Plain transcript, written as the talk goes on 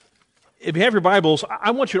If you have your Bibles,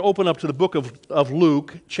 I want you to open up to the book of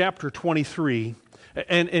Luke, chapter 23.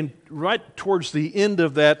 And right towards the end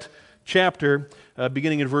of that chapter,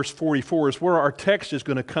 beginning in verse 44, is where our text is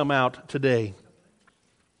going to come out today.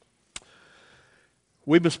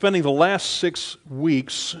 We've been spending the last 6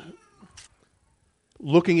 weeks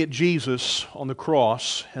looking at Jesus on the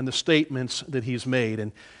cross and the statements that He's made.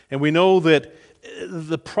 And we know that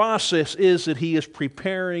the process is that He is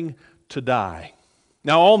preparing to die.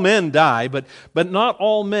 Now, all men die, but not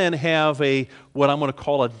all men have what I'm going to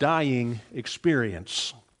call a dying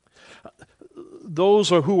experience. Those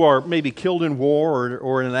who are maybe killed in war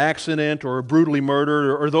or in an accident or brutally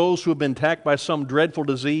murdered, or those who have been attacked by some dreadful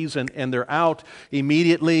disease and they're out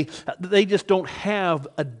immediately, they just don't have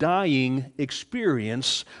a dying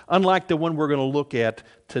experience, unlike the one we're going to look at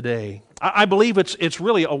today. I believe it's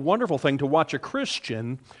really a wonderful thing to watch a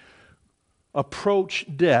Christian approach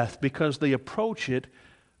death, because they approach it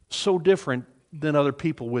so different than other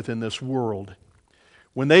people within this world.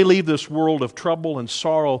 When they leave this world of trouble and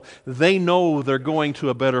sorrow, they know they're going to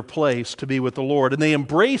a better place to be with the Lord, and they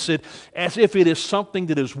embrace it as if it is something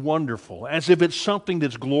that is wonderful, as if it's something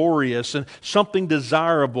that's glorious and something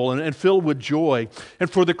desirable and filled with joy. And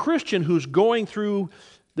for the Christian who's going through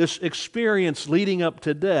this experience leading up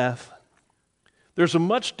to death, there's a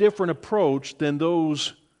much different approach than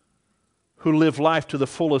those who live life to the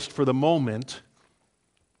fullest for the moment,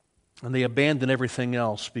 and they abandon everything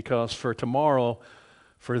else, because for tomorrow,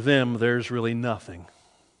 for them, there's really nothing.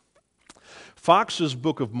 Fox's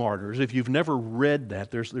Book of Martyrs, if you've never read that,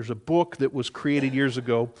 there's a book that was created years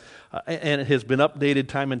ago, and it has been updated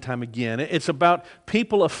time and time again. It's about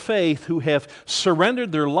people of faith who have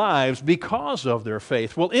surrendered their lives because of their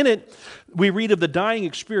faith. Well, in it, we read of the dying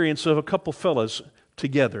experience of a couple fellas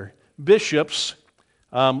together, bishops,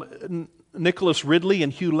 Nicholas Ridley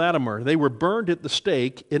and Hugh Latimer. They were burned at the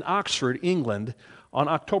stake in Oxford, England, on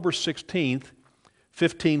October 16th,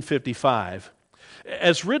 1555.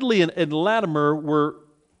 As Ridley and Latimer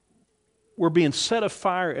were being set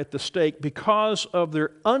afire at the stake because of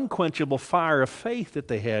their unquenchable fire of faith that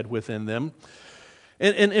they had within them,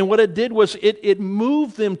 and what it did was it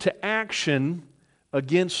moved them to action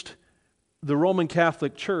against the Roman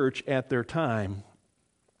Catholic Church at their time.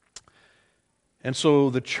 And so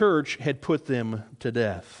the church had put them to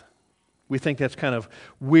death. We think that's kind of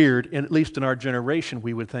weird, and at least in our generation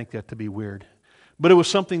we would think that to be weird. But it was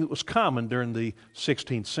something that was common during the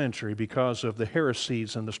 16th century because of the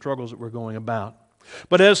heresies and the struggles that were going about.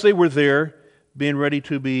 But as they were there, being ready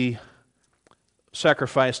to be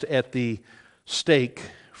sacrificed at the stake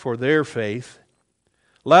for their faith,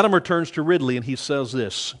 Latimer turns to Ridley and he says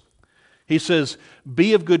this. He says,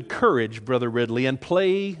 "Be of good courage, Brother Ridley, and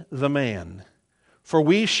play the man. For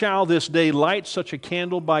we shall this day light such a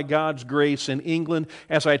candle by God's grace in England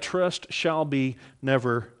as I trust shall be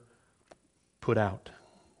never put out."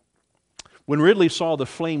 When Ridley saw the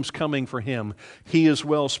flames coming for him, he as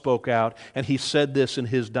well spoke out, and he said this in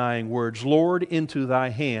his dying words, "Lord, into thy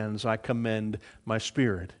hands I commend my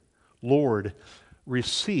spirit. Lord,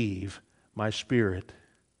 receive my spirit."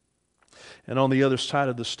 And on the other side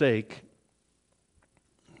of the stake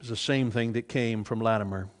is the same thing that came from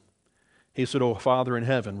Latimer. He said, "O Father in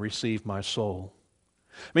heaven, receive my soul."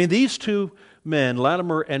 I mean, these two men,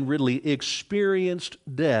 Latimer and Ridley, experienced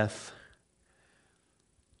death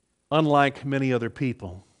unlike many other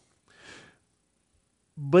people.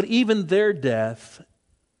 But even their death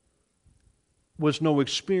was no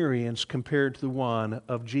experience compared to the one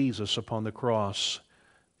of Jesus upon the cross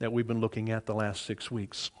that we've been looking at the last 6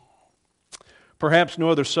 weeks. Perhaps no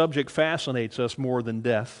other subject fascinates us more than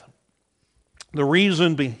death. The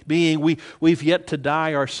reason being we've yet to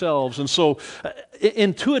die ourselves. And so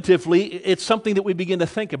intuitively, it's something that we begin to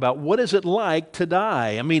think about. What is it like to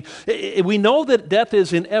die? I mean, we know that death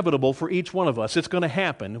is inevitable for each one of us. It's going to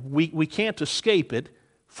happen. We can't escape it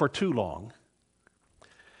for too long.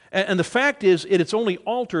 And the fact is, it's only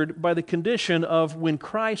altered by the condition of when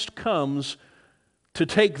Christ comes to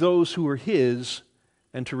take those who are His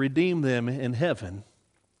and to redeem them in heaven.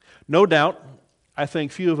 No doubt, I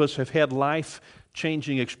think few of us have had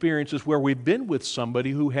life-changing experiences where we've been with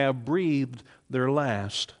somebody who have breathed their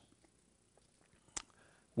last.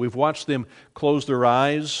 We've watched them close their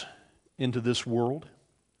eyes into this world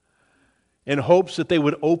in hopes that they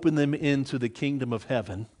would open them into the kingdom of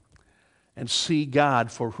heaven and see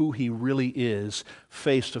God for who He really is,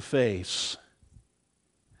 face to face.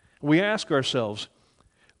 We ask ourselves,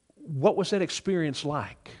 what was that experience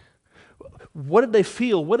like? What did they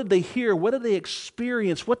feel? What did they hear? What did they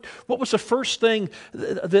experience? What was the first thing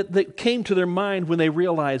that came to their mind when they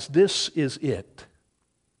realized this is it?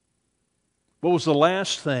 What was the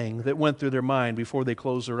last thing that went through their mind before they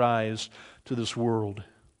closed their eyes to this world?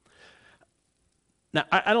 Now,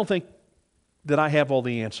 I don't think that I have all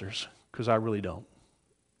the answers, because I really don't.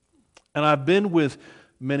 And I've been with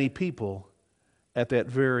many people at that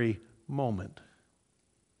very moment.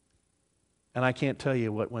 And I can't tell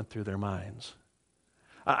you what went through their minds.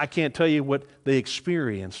 I can't tell you what they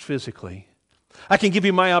experienced physically. I can give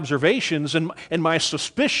you my observations and my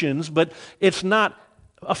suspicions, but it's not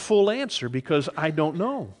a full answer because I don't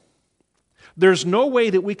know. There's no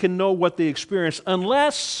way that we can know what they experienced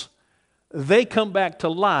unless they come back to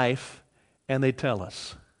life and they tell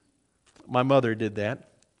us. My mother did that.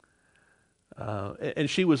 And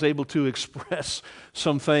she was able to express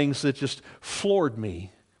some things that just floored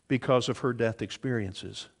me because of her death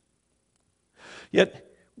experiences. Yet,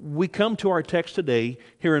 we come to our text today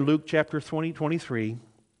here in Luke chapter 23,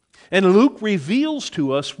 and Luke reveals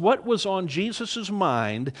to us what was on Jesus'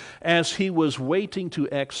 mind as he was waiting to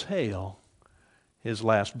exhale his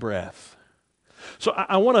last breath. So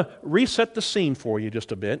I want to reset the scene for you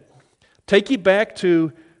just a bit, take you back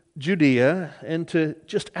to Judea and to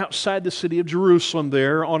just outside the city of Jerusalem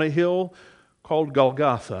there on a hill called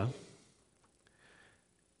Golgotha,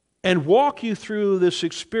 and walk you through this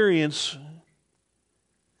experience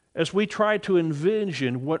as we try to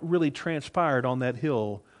envision what really transpired on that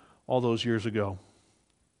hill all those years ago.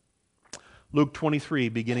 Luke 23,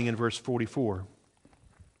 beginning in verse 44.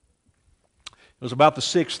 It was about the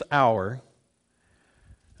 6th hour,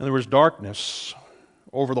 and there was darkness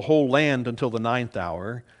over the whole land until the 9th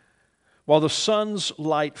hour, while the sun's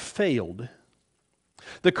light failed.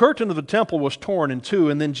 The curtain of the temple was torn in two,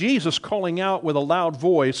 and then Jesus, calling out with a loud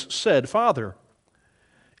voice, said, "Father,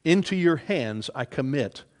 into your hands I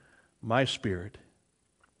commit my spirit."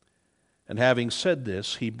 And having said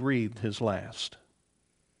this, he breathed his last.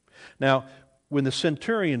 Now, when the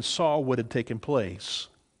centurion saw what had taken place,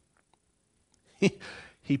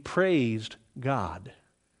 he praised God,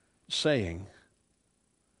 saying,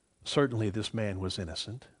 "Certainly this man was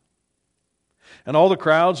innocent." And all the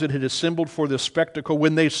crowds that had assembled for this spectacle,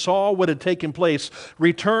 when they saw what had taken place,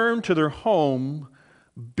 returned to their home,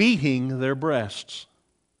 beating their breasts.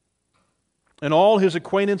 And all his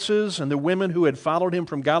acquaintances and the women who had followed him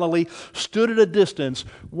from Galilee stood at a distance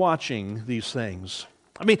watching these things.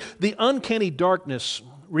 I mean, the uncanny darkness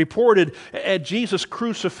reported at Jesus'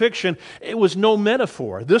 crucifixion, it was no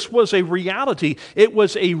metaphor. This was a reality. It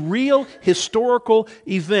was a real historical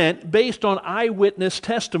event based on eyewitness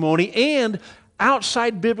testimony and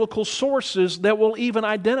outside biblical sources that will even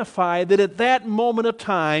identify that at that moment of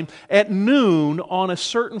time, at noon on a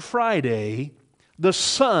certain Friday, the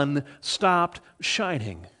sun stopped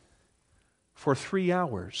shining for 3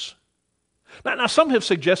 hours. Now, some have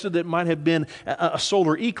suggested that it might have been a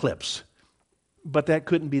solar eclipse, but that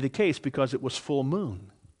couldn't be the case because it was full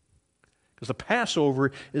moon. Because the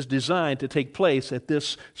Passover is designed to take place at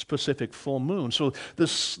this specific full moon. So the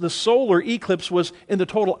solar eclipse was in the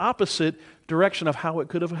total opposite direction of how it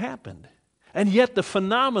could have happened. And yet the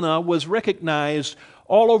phenomena was recognized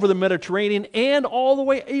all over the Mediterranean and all the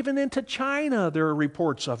way even into China. There are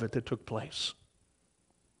reports of it that took place.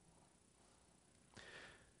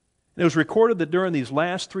 It was recorded that during these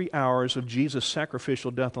last 3 hours of Jesus' sacrificial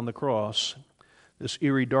death on the cross, this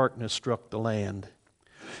eerie darkness struck the land.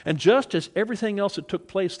 And just as everything else that took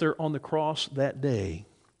place there on the cross that day,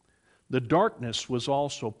 the darkness was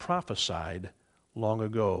also prophesied long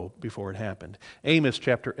ago before it happened. Amos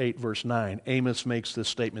chapter 8, verse 9, Amos makes this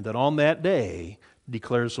statement that on that day,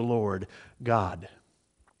 declares the Lord God,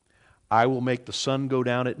 I will make the sun go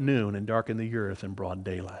down at noon and darken the earth in broad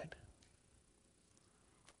daylight.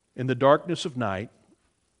 In the darkness of night,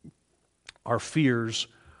 our fears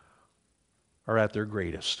are at their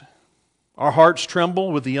greatest. Our hearts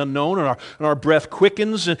tremble with the unknown, and our breath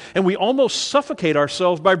quickens, and we almost suffocate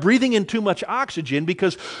ourselves by breathing in too much oxygen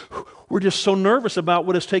because we're just so nervous about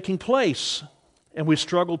what is taking place, and we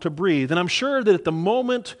struggle to breathe. And I'm sure that at the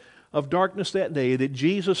moment of darkness that day, that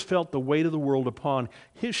Jesus felt the weight of the world upon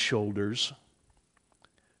his shoulders,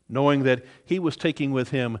 knowing that he was taking with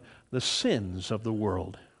him the sins of the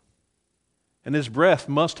world. And his breath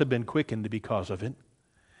must have been quickened because of it.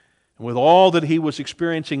 And with all that he was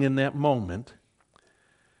experiencing in that moment,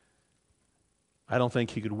 I don't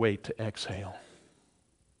think he could wait to exhale.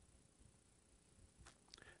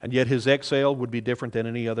 And yet his exhale would be different than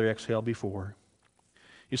any other exhale before.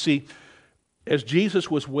 You see, as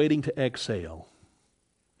Jesus was waiting to exhale,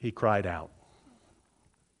 he cried out.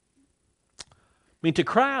 I mean, to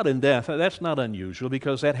cry out in death, that's not unusual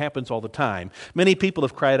because that happens all the time. Many people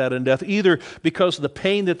have cried out in death either because of the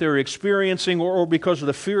pain that they're experiencing or because of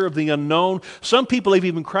the fear of the unknown. Some people have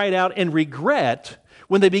even cried out in regret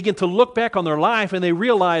when they begin to look back on their life and they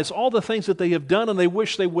realize all the things that they have done and they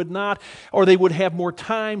wish they would not, or they would have more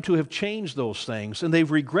time to have changed those things. And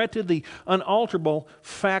they've regretted the unalterable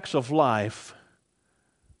facts of life.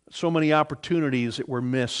 So many opportunities that were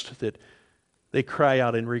missed that they cry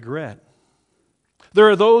out in regret. There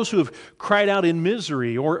are those who have cried out in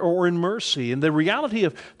misery or in mercy. And the reality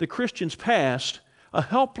of the Christian's past, a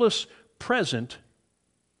helpless present,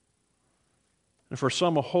 and for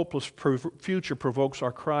some a hopeless future provokes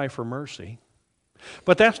our cry for mercy.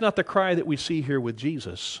 But that's not the cry that we see here with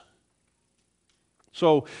Jesus.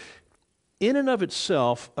 So, in and of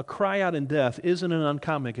itself, a cry out in death isn't an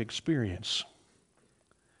uncommon experience,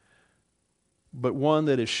 but one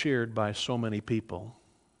that is shared by so many people.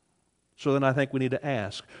 So then I think we need to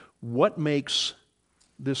ask, what makes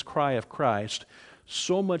this cry of Christ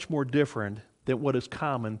so much more different than what is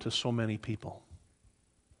common to so many people?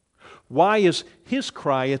 Why is his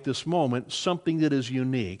cry at this moment something that is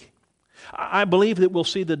unique? I believe that we'll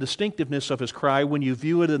see the distinctiveness of his cry when you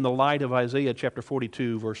view it in the light of Isaiah chapter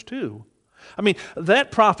 42, verse 2. I mean,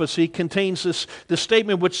 that prophecy contains this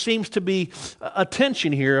statement which seems to be a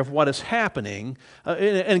tension here of what is happening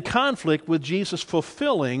in conflict with Jesus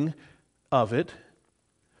fulfilling of it.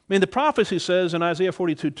 I mean, the prophecy says in Isaiah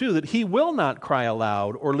 42:2 that he will not cry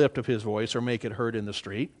aloud or lift up his voice or make it heard in the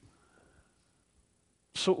street.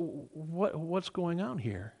 So what's going on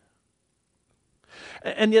here?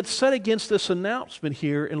 And yet set against this announcement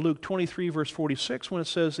here in Luke 23 verse 46 when it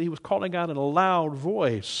says he was calling out in a loud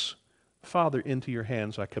voice, Father, into your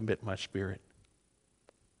hands I commit my spirit.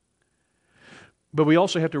 But we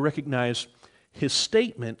also have to recognize his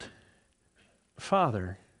statement,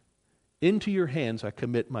 Father, into your hands I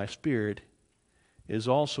commit my spirit, is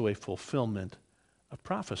also a fulfillment of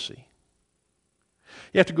prophecy.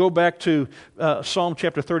 You have to go back to Psalm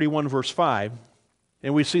chapter 31, verse 5,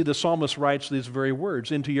 and we see the psalmist writes these very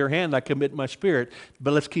words, into your hand I commit my spirit.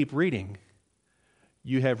 But let's keep reading.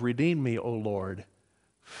 You have redeemed me, O Lord,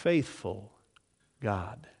 faithful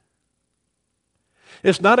God.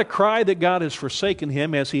 It's not a cry that God has forsaken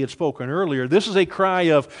him as he had spoken earlier. This is a cry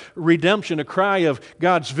of redemption, a cry of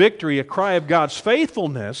God's victory, a cry of God's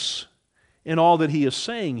faithfulness in all that he is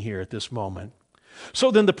saying here at this moment. So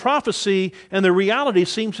then the prophecy and the reality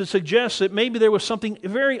seems to suggest that maybe there was something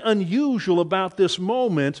very unusual about this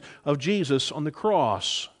moment of Jesus on the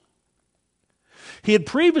cross. He had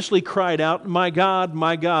previously cried out, my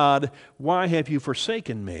God, why have you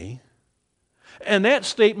forsaken me? And that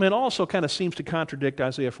statement also kind of seems to contradict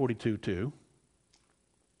Isaiah 42:2.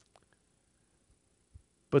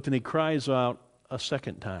 But then he cries out a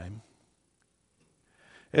second time.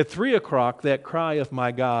 At 3 o'clock, that cry of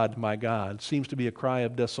my God, seems to be a cry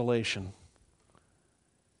of desolation.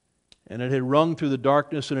 And it had rung through the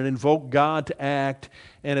darkness and it invoked God to act,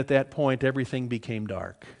 and at that point everything became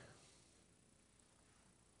dark.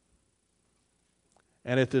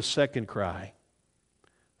 And at this second cry,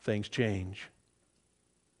 things change.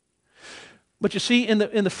 But you see, in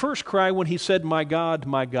the first cry when he said, my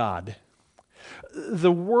God,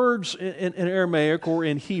 the words in Aramaic or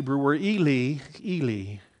in Hebrew were Eli,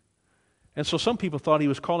 Eli. And so some people thought he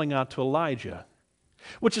was calling out to Elijah,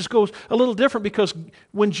 which goes a little different because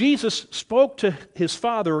when Jesus spoke to his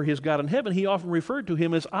Father or his God in heaven, he often referred to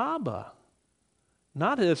him as Abba,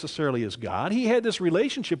 not necessarily as God. He had this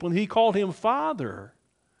relationship when he called him Father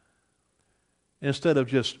instead of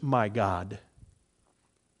just my God.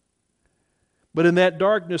 But in that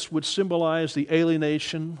darkness would symbolize the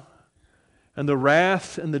alienation and the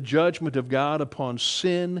wrath and the judgment of God upon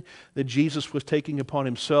sin that Jesus was taking upon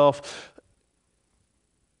himself.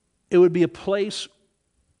 It would be a place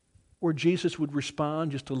where Jesus would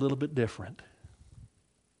respond just a little bit different.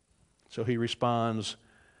 So he responds,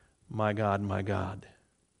 my God.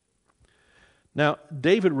 Now,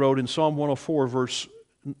 David wrote in Psalm 104, verse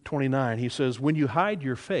 29, he says, when you hide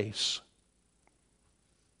your face,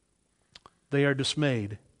 they are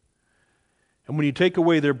dismayed. And when you take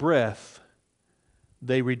away their breath,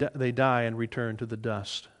 they die and return to the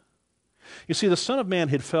dust. You see, the Son of Man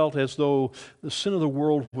had felt as though the sin of the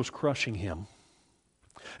world was crushing him.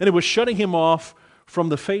 And it was shutting him off from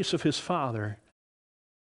the face of his Father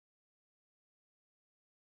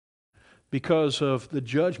because of the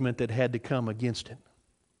judgment that had to come against him.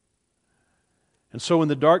 And so in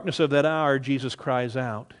the darkness of that hour, Jesus cries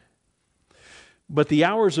out. But the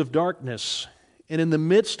hours of darkness, and in the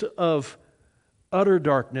midst of utter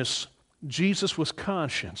darkness, Jesus was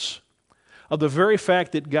conscious of the very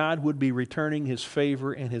fact that God would be returning His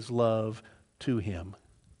favor and His love to him.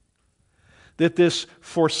 That this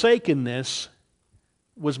forsakenness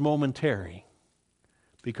was momentary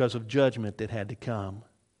because of judgment that had to come.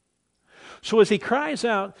 So as he cries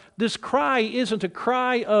out, this cry isn't a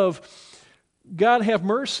cry of, God have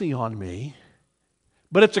mercy on me,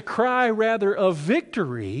 but it's a cry rather of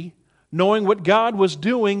victory, knowing what God was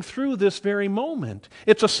doing through this very moment.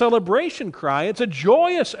 It's a celebration cry. It's a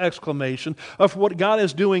joyous exclamation of what God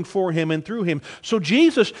is doing for him and through him. So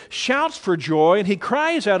Jesus shouts for joy and he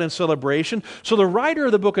cries out in celebration. So the writer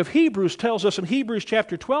of the book of Hebrews tells us in Hebrews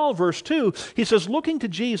chapter 12, verse 2, he says, looking to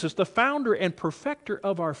Jesus, the founder and perfecter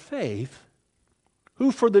of our faith,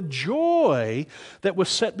 who for the joy that was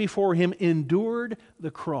set before him endured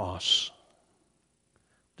the cross,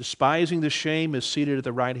 despising the shame, is seated at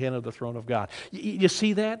the right hand of the throne of God. You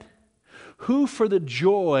see that? Who for the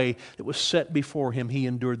joy that was set before him, he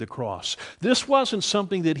endured the cross. This wasn't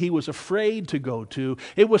something that he was afraid to go to.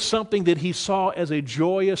 It was something that he saw as a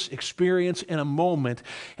joyous experience in a moment.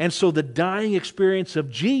 And so the dying experience of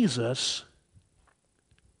Jesus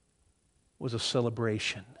was a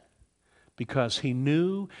celebration because he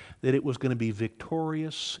knew that it was going to be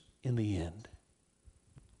victorious in the end.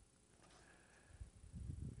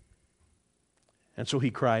 And so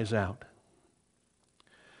he cries out.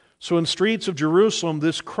 So in the streets of Jerusalem,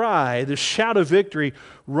 this cry, this shout of victory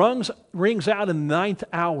rings out in the ninth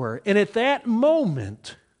hour. And at that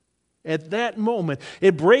moment,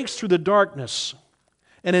 it breaks through the darkness.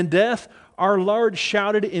 And in death, our Lord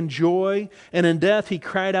shouted in joy, and in death he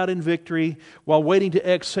cried out in victory. While waiting to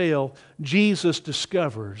exhale, Jesus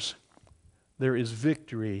discovers there is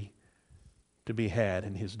victory to be had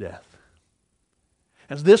in his death.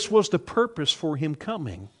 As this was the purpose for him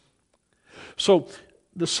coming. So,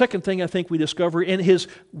 the second thing I think we discover, in his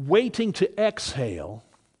waiting to exhale,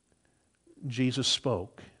 Jesus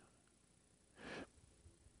spoke.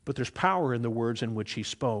 But there's power in the words in which he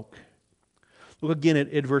spoke. Look again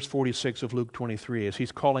at verse 46 of Luke 23. As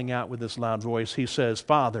he's calling out with this loud voice, he says,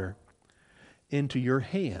 Father, into your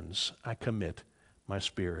hands I commit my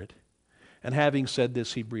spirit. And having said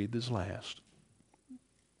this, he breathed his last.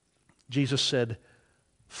 Jesus said,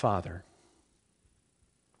 Father.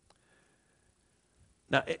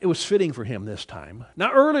 Now, it was fitting for him this time.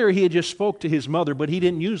 Now, earlier he had just spoke to his mother, but he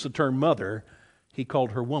didn't use the term mother. He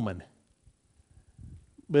called her woman.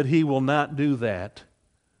 But he will not do that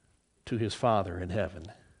to his Father in heaven.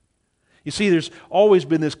 You see, there's always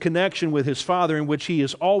been this connection with his Father in which he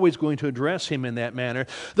is always going to address him in that manner.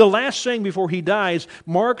 The last saying before he dies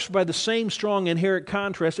marks by the same strong inherent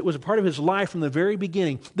contrast. It was a part of his life from the very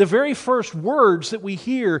beginning. The very first words that we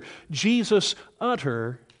hear Jesus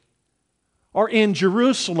utter are in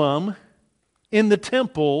Jerusalem, in the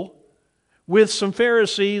temple, with some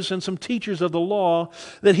Pharisees and some teachers of the law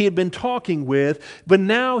that he had been talking with. But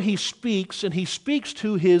now he speaks, and he speaks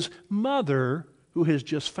to his mother who has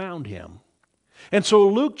just found him. And so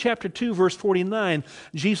Luke chapter 2, verse 49,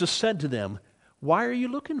 Jesus said to them, Why are you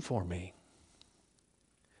looking for me?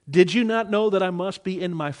 Did you not know that I must be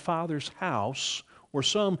in my Father's house? Or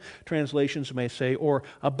some translations may say, or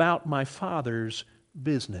about my Father's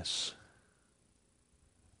business.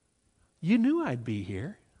 You knew I'd be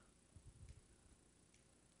here.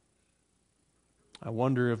 I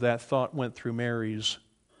wonder if that thought went through Mary's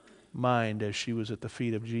mind as she was at the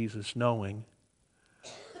feet of Jesus, knowing,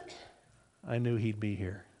 I knew he'd be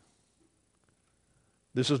here.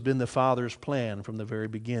 This has been the Father's plan from the very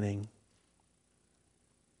beginning.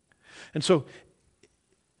 And so,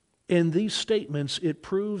 in these statements, it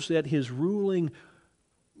proves that his ruling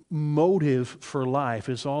motive for life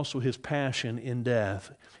is also his passion in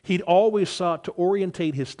death. He'd always sought to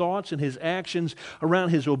orientate his thoughts and his actions around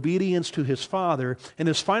his obedience to his Father, and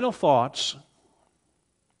his final thoughts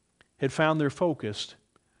had found their focus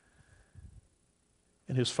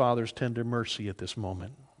in his Father's tender mercy at this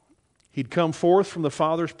moment. He'd come forth from the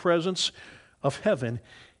Father's presence of heaven,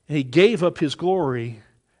 and he gave up his glory,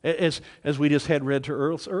 as we just had read to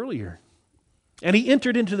earlier. And he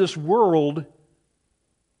entered into this world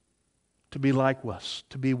to be like us,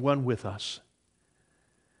 to be one with us.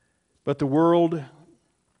 But the world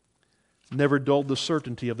never dulled the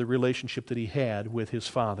certainty of the relationship that he had with his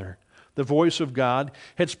Father. The voice of God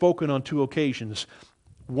had spoken on two occasions,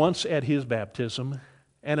 once at his baptism,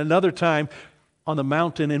 and another time on the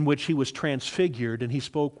mountain in which he was transfigured, and he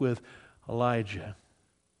spoke with Elijah,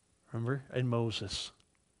 remember, and Moses.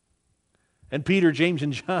 And Peter, James,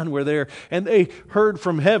 and John were there, and they heard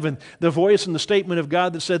from heaven the voice and the statement of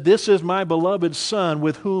God that said, This is my beloved Son,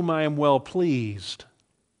 with whom I am well pleased.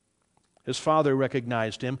 His Father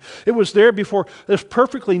recognized him. It was there before. It was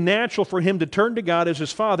perfectly natural for him to turn to God as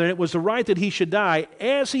his Father, and it was the right that he should die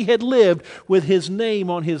as he had lived with his name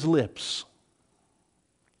on his lips.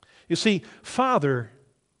 You see, Father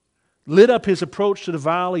lit up his approach to the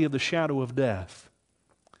valley of the shadow of death.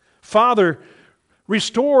 Father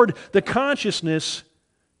restored the consciousness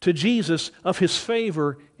to Jesus of his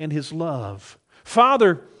favor and his love.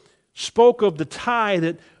 Father spoke of the tie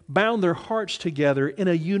that bound their hearts together in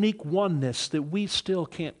a unique oneness that we still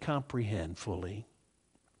can't comprehend fully.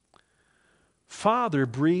 Father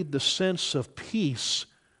breathed the sense of peace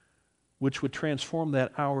which would transform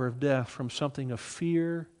that hour of death from something of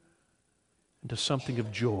fear into something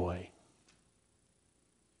of joy.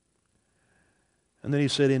 And then he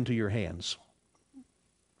said, "Into your hands."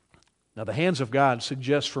 Now, the hands of God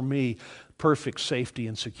suggest for me perfect safety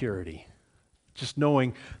and security. Just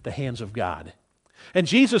knowing the hands of God. And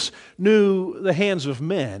Jesus knew the hands of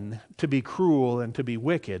men to be cruel and to be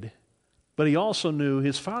wicked, but he also knew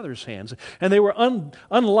his Father's hands. And they were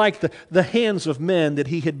unlike the hands of men that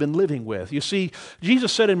he had been living with. You see,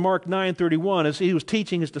 Jesus said in Mark 9:31, as he was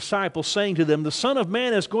teaching his disciples, saying to them, "The Son of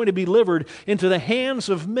Man is going to be delivered into the hands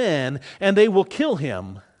of men, and they will kill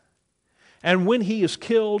him. And when he is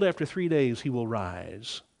killed, after 3 days he will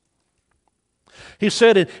rise." He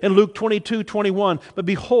said in Luke 22:21, "But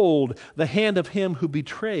behold, the hand of him who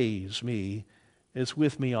betrays me is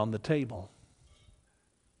with me on the table."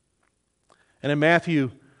 And in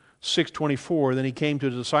Matthew 6:24, then he came to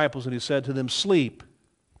his disciples and he said to them, "Sleep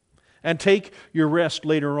and take your rest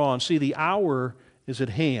later on. See, the hour is at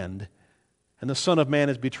hand, and the Son of Man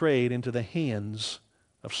is betrayed into the hands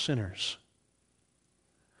of sinners."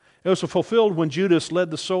 It was fulfilled when Judas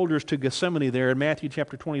led the soldiers to Gethsemane there in Matthew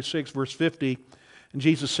chapter 26, verse 50. And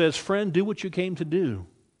Jesus says, "Friend, do what you came to do."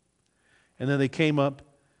 And then they came up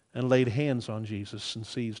and laid hands on Jesus and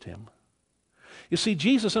seized him. You see,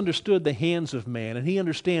 Jesus understood the hands of man, and he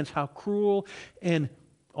understands how cruel and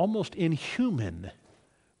almost inhuman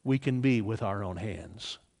we can be with our own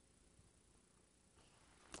hands.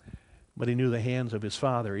 But he knew the hands of his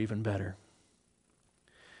Father even better.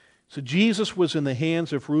 So Jesus was in the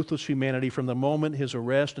hands of ruthless humanity from the moment his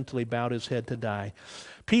arrest until he bowed his head to die.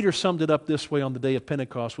 Peter summed it up this way on the day of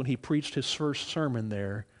Pentecost when he preached his first sermon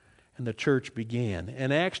there and the church began.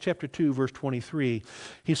 In Acts chapter 2, verse 23,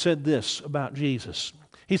 he said this about Jesus.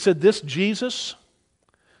 He said, "This Jesus,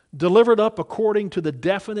 delivered up according to the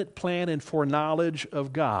definite plan and foreknowledge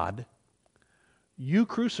of God, you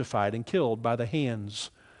crucified and killed by the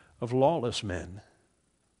hands of lawless men."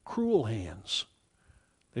 Cruel hands.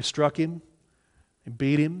 They struck him, they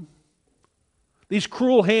beat him. These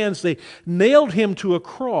cruel hands, they nailed him to a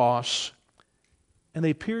cross and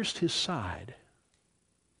they pierced his side.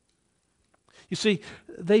 You see,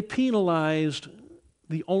 they penalized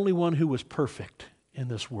the only one who was perfect in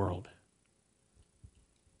this world.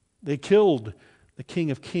 They killed the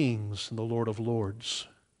King of Kings and the Lord of Lords.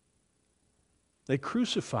 They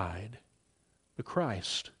crucified the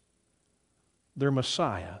Christ, their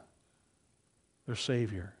Messiah, their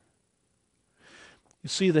Savior. You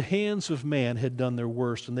see, the hands of man had done their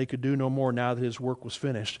worst, and they could do no more now that his work was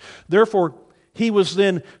finished. Therefore, he was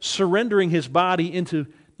then surrendering his body into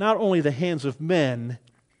not only the hands of men,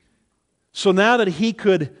 so now that he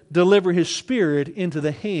could deliver his spirit into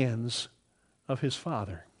the hands of his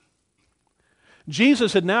Father.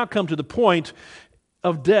 Jesus had now come to the point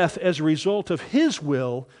of death as a result of his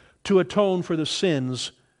will to atone for the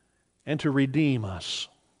sins and to redeem us.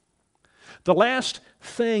 The last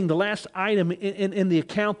thing, the last item in the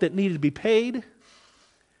account that needed to be paid,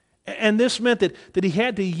 and this meant that he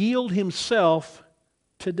had to yield himself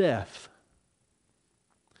to death.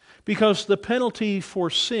 Because the penalty for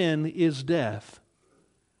sin is death.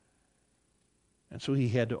 And so he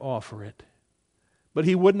had to offer it. But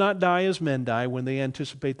he would not die as men die when they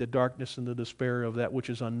anticipate the darkness and the despair of that which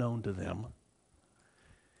is unknown to them.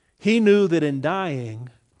 He knew that in dying,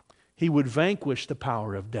 he would vanquish the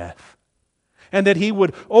power of death. And that he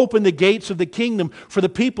would open the gates of the kingdom for the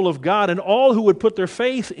people of God and all who would put their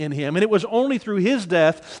faith in him. And it was only through his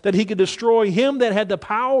death that he could destroy him that had the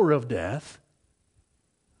power of death.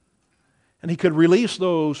 And he could release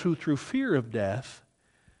those who through fear of death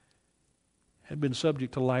had been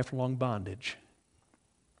subject to lifelong bondage.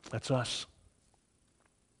 That's us.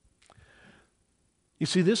 You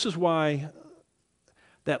see, this is why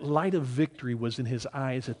that light of victory was in his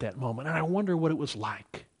eyes at that moment. And I wonder what it was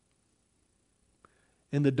like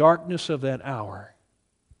in the darkness of that hour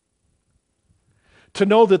to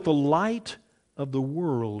know that the light of the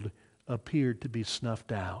world appeared to be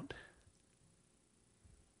snuffed out.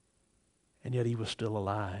 And yet he was still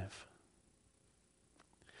alive.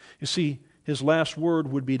 You see, his last word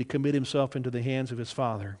would be to commit himself into the hands of his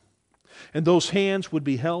Father. And those hands would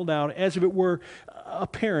be held out as if it were a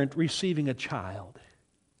parent receiving a child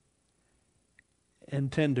in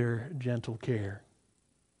tender, gentle care.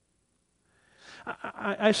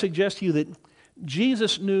 I suggest to you that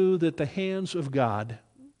Jesus knew that the hands of God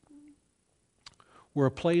were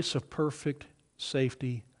a place of perfect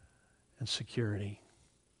safety and security.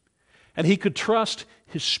 And he could trust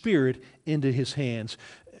his Spirit into his hands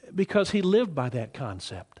because he lived by that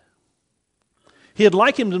concept. He had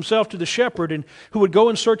likened himself to the shepherd and who would go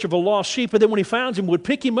in search of a lost sheep, but then when he found him, would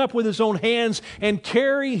pick him up with his own hands and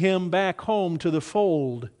carry him back home to the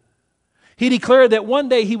fold. He declared that one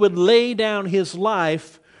day he would lay down his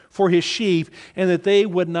life for his sheep and that they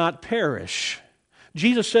would not perish.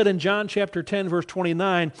 Jesus said in John chapter 10, verse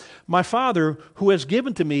 29, "My Father who has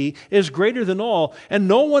given to me is greater than all, and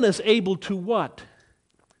no one is able to" what?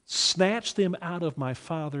 "Snatch them out of my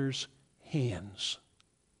Father's hands."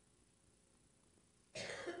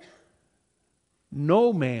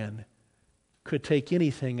 No man could take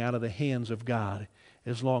anything out of the hands of God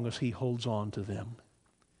as long as he holds on to them.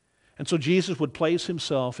 And so Jesus would place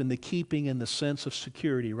himself in the keeping and the sense of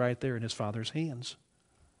security right there in his Father's hands.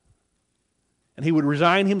 And he would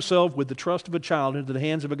resign himself with the trust of a child into the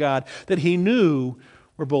hands of a God that he knew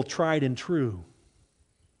were both tried and true.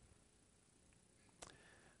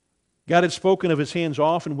 God had spoken of his hands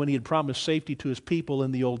often when he had promised safety to his people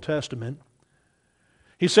in the Old Testament.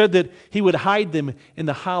 He said that he would hide them in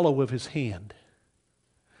the hollow of his hand,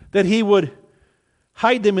 that he would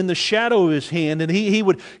hide them in the shadow of his hand, and he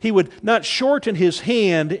would not shorten his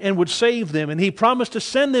hand and would save them. And he promised to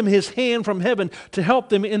send them his hand from heaven to help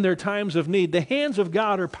them in their times of need. The hands of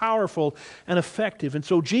God are powerful and effective. And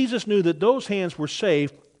so Jesus knew that those hands were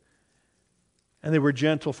safe and they were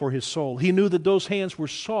gentle for his soul. He knew that those hands were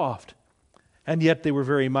soft and yet they were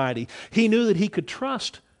very mighty. He knew that he could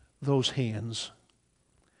trust those hands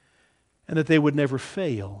and that they would never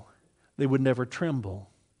fail. They would never tremble.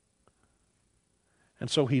 And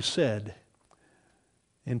so he said,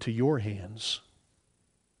 "Into your hands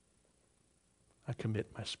I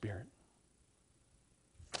commit my spirit."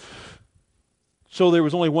 So there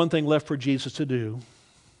was only one thing left for Jesus to do.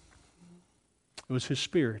 It was his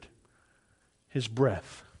spirit, his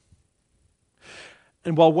breath.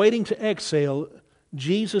 And while waiting to exhale,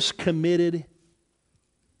 Jesus committed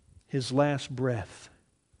his last breath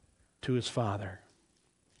to his Father.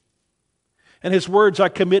 And his words, "I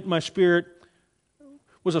commit my spirit,"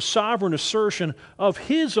 was a sovereign assertion of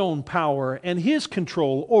his own power and his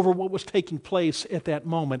control over what was taking place at that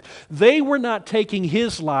moment. They were not taking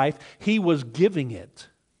his life, he was giving it.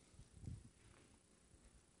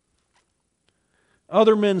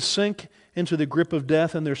 Other men sink into the grip of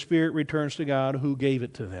death and their spirit returns to God who gave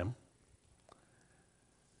it to them.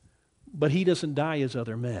 But he doesn't die as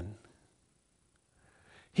other men.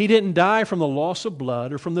 He didn't die from the loss of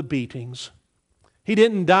blood or from the beatings. He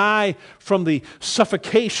didn't die from the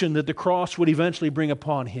suffocation that the cross would eventually bring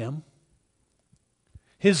upon him.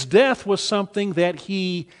 His death was something that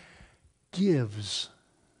he gives.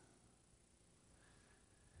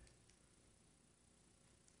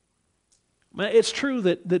 It's true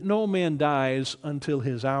that no man dies until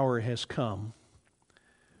his hour has come.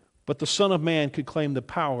 But the Son of Man could claim the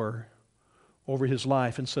power over his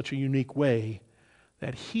life in such a unique way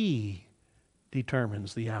that he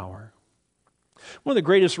determines the hour. One of the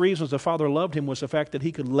greatest reasons the Father loved him was the fact that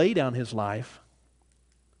he could lay down his life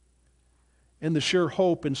in the sure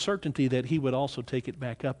hope and certainty that he would also take it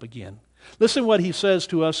back up again. Listen what he says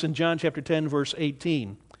to us in John chapter 10, verse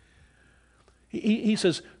 18. He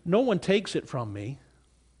says, "No one takes it from me,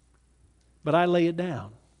 but I lay it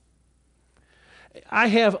down. I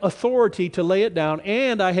have authority to lay it down,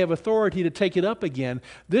 and I have authority to take it up again.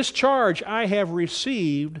 This charge I have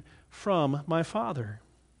received from my Father."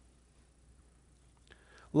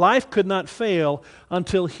 Life could not fail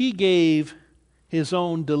until he gave his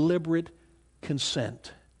own deliberate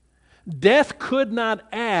consent. Death could not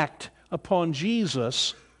act upon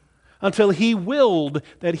Jesus until he willed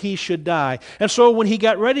that he should die. And so when he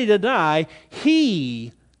got ready to die,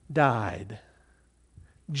 he died.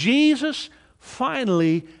 Jesus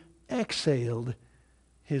finally exhaled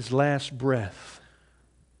his last breath.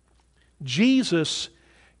 Jesus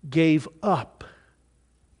gave up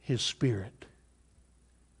his spirit.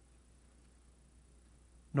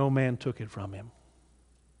 No man took it from him.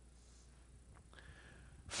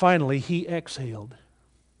 Finally, he exhaled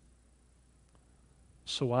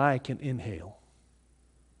so I can inhale.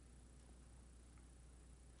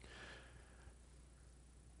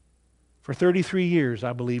 For 33 years,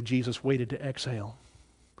 I believe Jesus waited to exhale.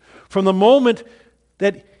 From the moment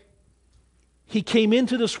that He came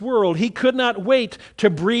into this world. He could not wait to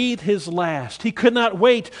breathe His last. He could not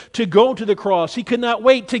wait to go to the cross. He could not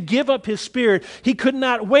wait to give up His Spirit. He could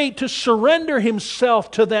not wait to surrender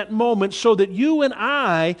Himself to that moment so that you and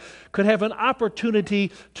I could have an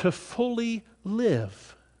opportunity to fully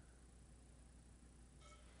live.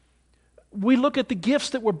 We look at the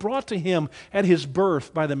gifts that were brought to Him at His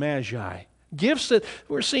birth by the Magi. Gifts that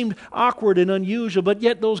seemed awkward and unusual, but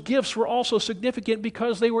yet those gifts were also significant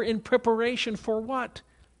because they were in preparation for what?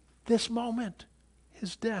 This moment,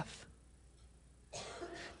 His death.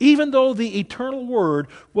 Even though the eternal Word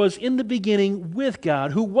was in the beginning with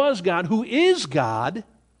God, who was God, who is God,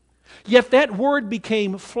 yet that Word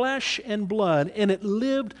became flesh and blood, and it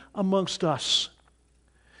lived amongst us.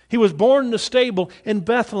 He was born in a stable in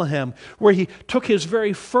Bethlehem, where He took His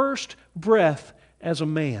very first breath as a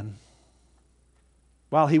man,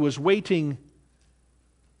 while He was waiting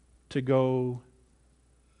to go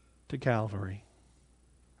to Calvary.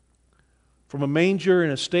 From a manger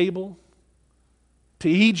in a stable, to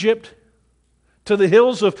Egypt, to the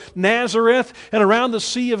hills of Nazareth, and around the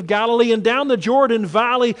Sea of Galilee, and down the Jordan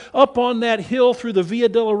Valley, up on that hill through the Via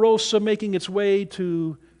Dolorosa, making its way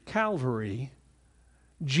to Calvary,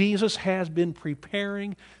 Jesus has been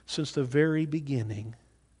preparing since the very beginning.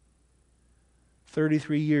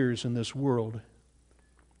 33 years in this world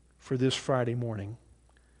for this Friday morning.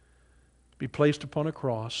 Be placed upon a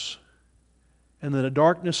cross, and in the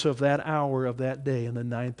darkness of that hour of that day, in the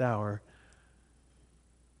 9th hour.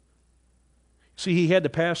 See, He had to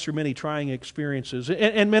pass through many trying experiences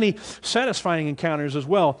and many satisfying encounters as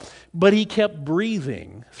well, but He kept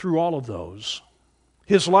breathing through all of those.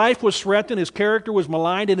 His life was threatened, His character was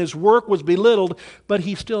maligned, and His work was belittled, but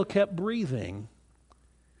He still kept breathing.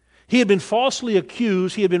 He had been falsely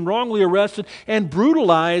accused, He had been wrongly arrested and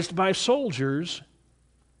brutalized by soldiers,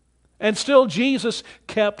 and still Jesus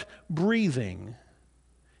kept breathing.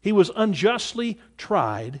 He was unjustly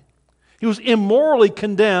tried, He was immorally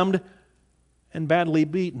condemned and badly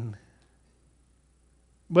beaten.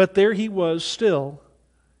 But there He was still,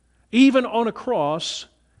 even on a cross,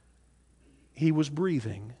 He was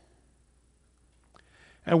breathing.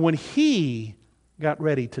 And when He got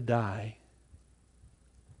ready to die,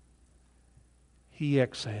 He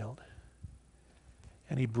exhaled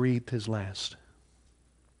and He breathed His last.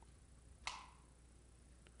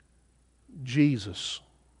 Jesus,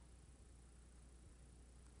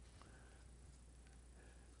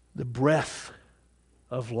 the breath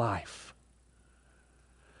of life,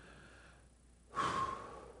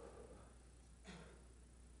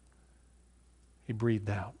 He breathed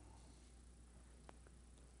out.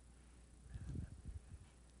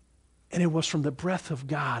 And it was from the breath of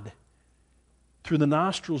God through the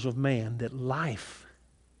nostrils of man that life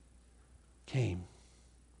came.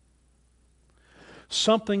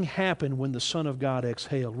 Something happened when the Son of God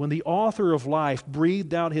exhaled. When the author of life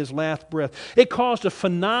breathed out His last breath, it caused a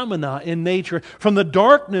phenomena in nature from the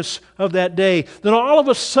darkness of that day. Then all of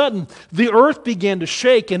a sudden, the earth began to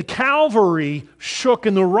shake, and Calvary shook,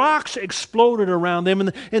 and the rocks exploded around them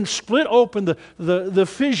and split open the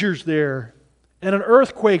fissures there. And an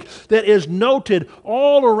earthquake that is noted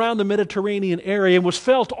all around the Mediterranean area and was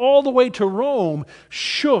felt all the way to Rome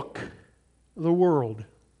shook the world.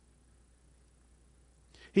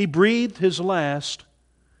 He breathed His last,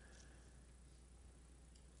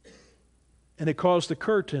 and it caused the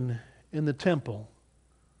curtain in the temple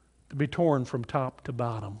to be torn from top to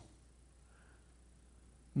bottom,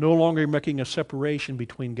 no longer making a separation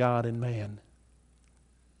between God and man.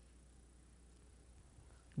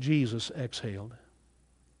 Jesus exhaled.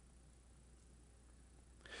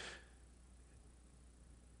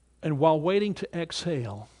 And while waiting to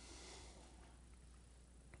exhale,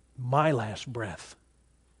 my last breath,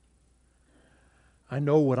 I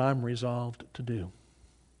know what I'm resolved to do.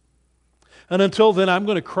 And until then, I'm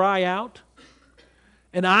going to cry out,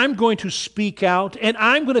 and I'm going to speak out, and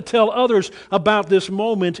I'm going to tell others about this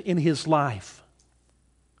moment in His life.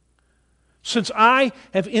 Since I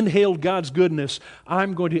have inhaled God's goodness,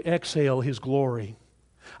 I'm going to exhale His glory.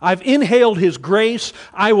 I've inhaled His grace,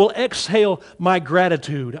 I will exhale my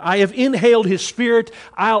gratitude. I have inhaled His Spirit,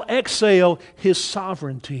 I'll exhale His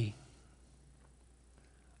sovereignty.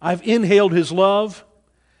 I've inhaled His love,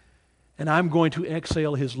 and I'm going to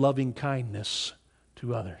exhale His loving kindness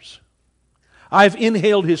to others. I've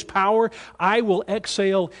inhaled His power, I will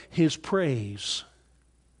exhale His praise.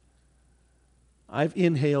 I've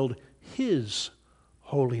inhaled His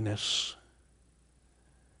holiness,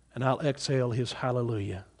 and I'll exhale His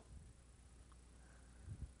hallelujah.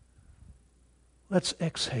 Let's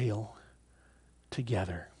exhale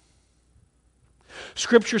together.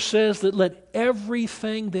 Scripture says that let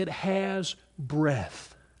everything that has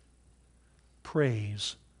breath,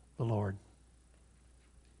 praise the Lord.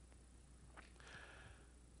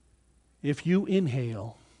 If you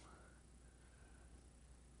inhale,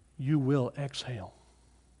 you will exhale.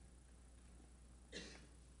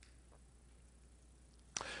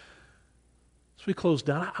 As we close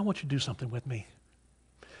down, I want you to do something with me.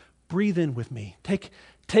 Breathe in with me. Take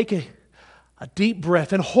a deep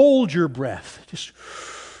breath and hold your breath. Just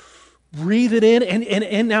breathe it in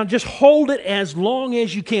and now just hold it as long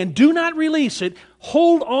as you can. Do not release it.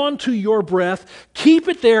 Hold on to your breath. Keep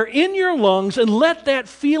it there in your lungs and let that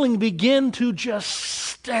feeling begin to just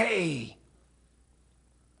stay.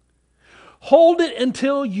 Hold it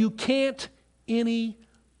until you can't any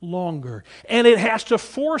longer. And it has to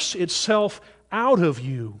force itself out of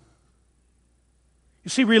you. You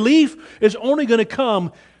see, relief is only going to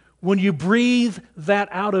come when you breathe that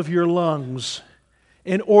out of your lungs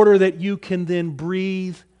in order that you can then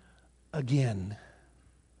breathe again.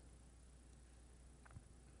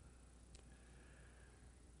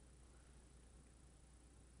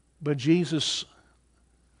 But Jesus'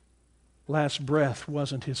 last breath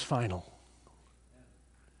wasn't his final.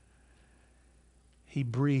 He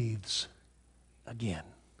breathes again.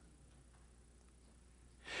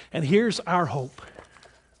 And here's our hope.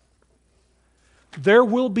 There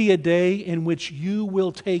will be a day in which you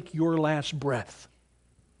will take your last breath.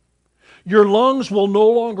 Your lungs will no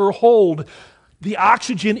longer hold the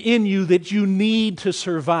oxygen in you that you need to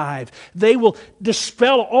survive. They will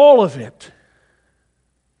dispel all of it.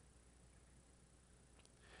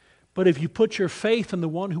 But if you put your faith in the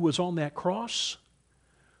one who was on that cross,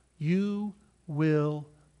 you will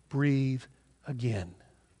breathe again.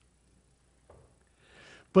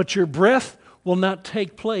 But your breath will not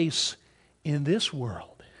take place in this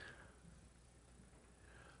world.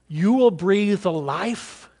 You will breathe the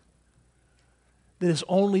life that is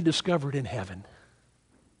only discovered in heaven.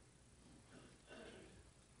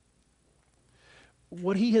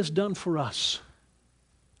 What He has done for us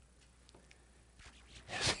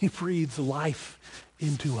is He breathes life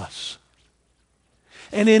into us.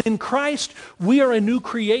 And in Christ, we are a new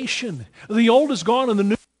creation. The old is gone and the new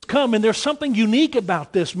has come. And there's something unique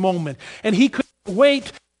about this moment. And He couldn't wait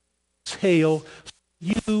to exhale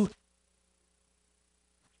you.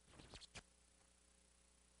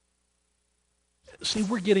 See,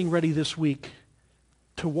 we're getting ready this week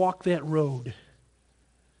to walk that road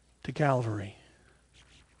to Calvary.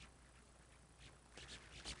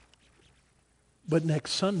 But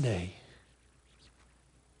next Sunday,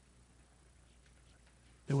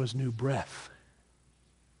 there was new breath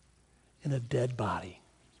in a dead body.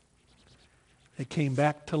 It came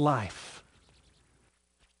back to life.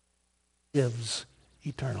 Lives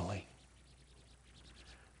eternally.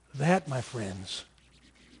 That, my friends,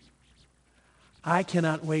 I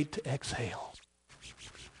cannot wait to exhale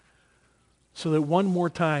so that one more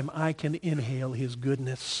time I can inhale His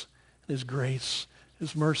goodness, His grace,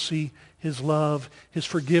 His mercy, His love, His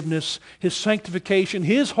forgiveness, His sanctification,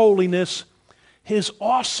 His holiness, His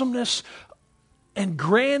awesomeness and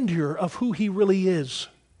grandeur of who He really is.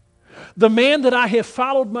 The man that I have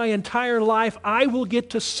followed my entire life, I will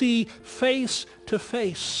get to see face to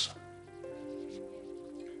face.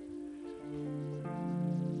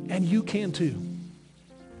 And you can too.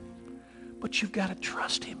 But you've got to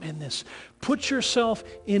trust Him in this. Put yourself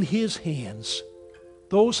in His hands.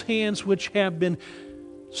 Those hands which have been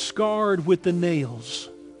scarred with the nails.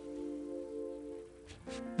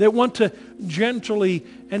 That want to gently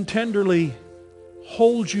and tenderly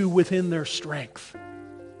hold you within their strength.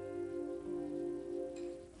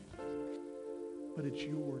 But it's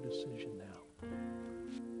your decision now.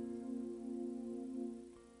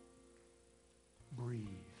 Breathe.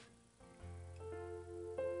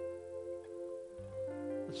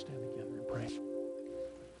 Let's stand together and pray.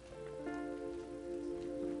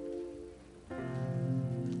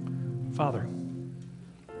 Father,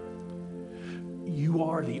 You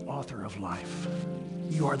are the author of life.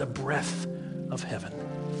 You are the breath of heaven.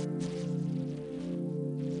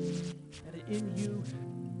 And in You,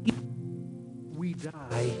 we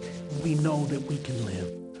die, we know that we can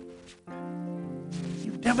live.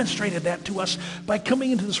 You've demonstrated that to us by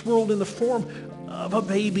coming into this world in the form of a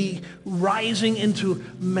baby, rising into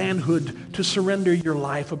manhood to surrender Your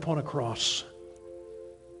life upon a cross.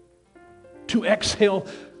 To exhale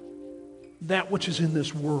that which is in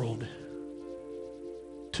this world.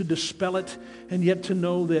 To dispel it, and yet to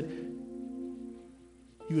know that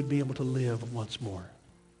You would be able to live once more.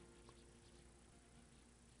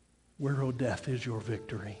 Where, O death, is Your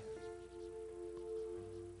victory?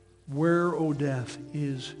 Where, O death,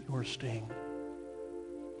 is Your sting?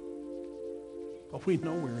 But we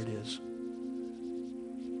know where it is.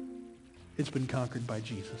 It's been conquered by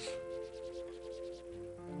Jesus.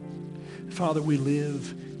 Father, we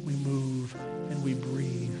live, we move, and we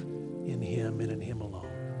breathe in him and in him alone.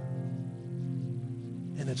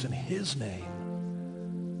 And it's in his name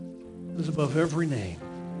that is above every name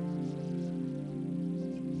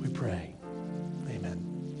we pray.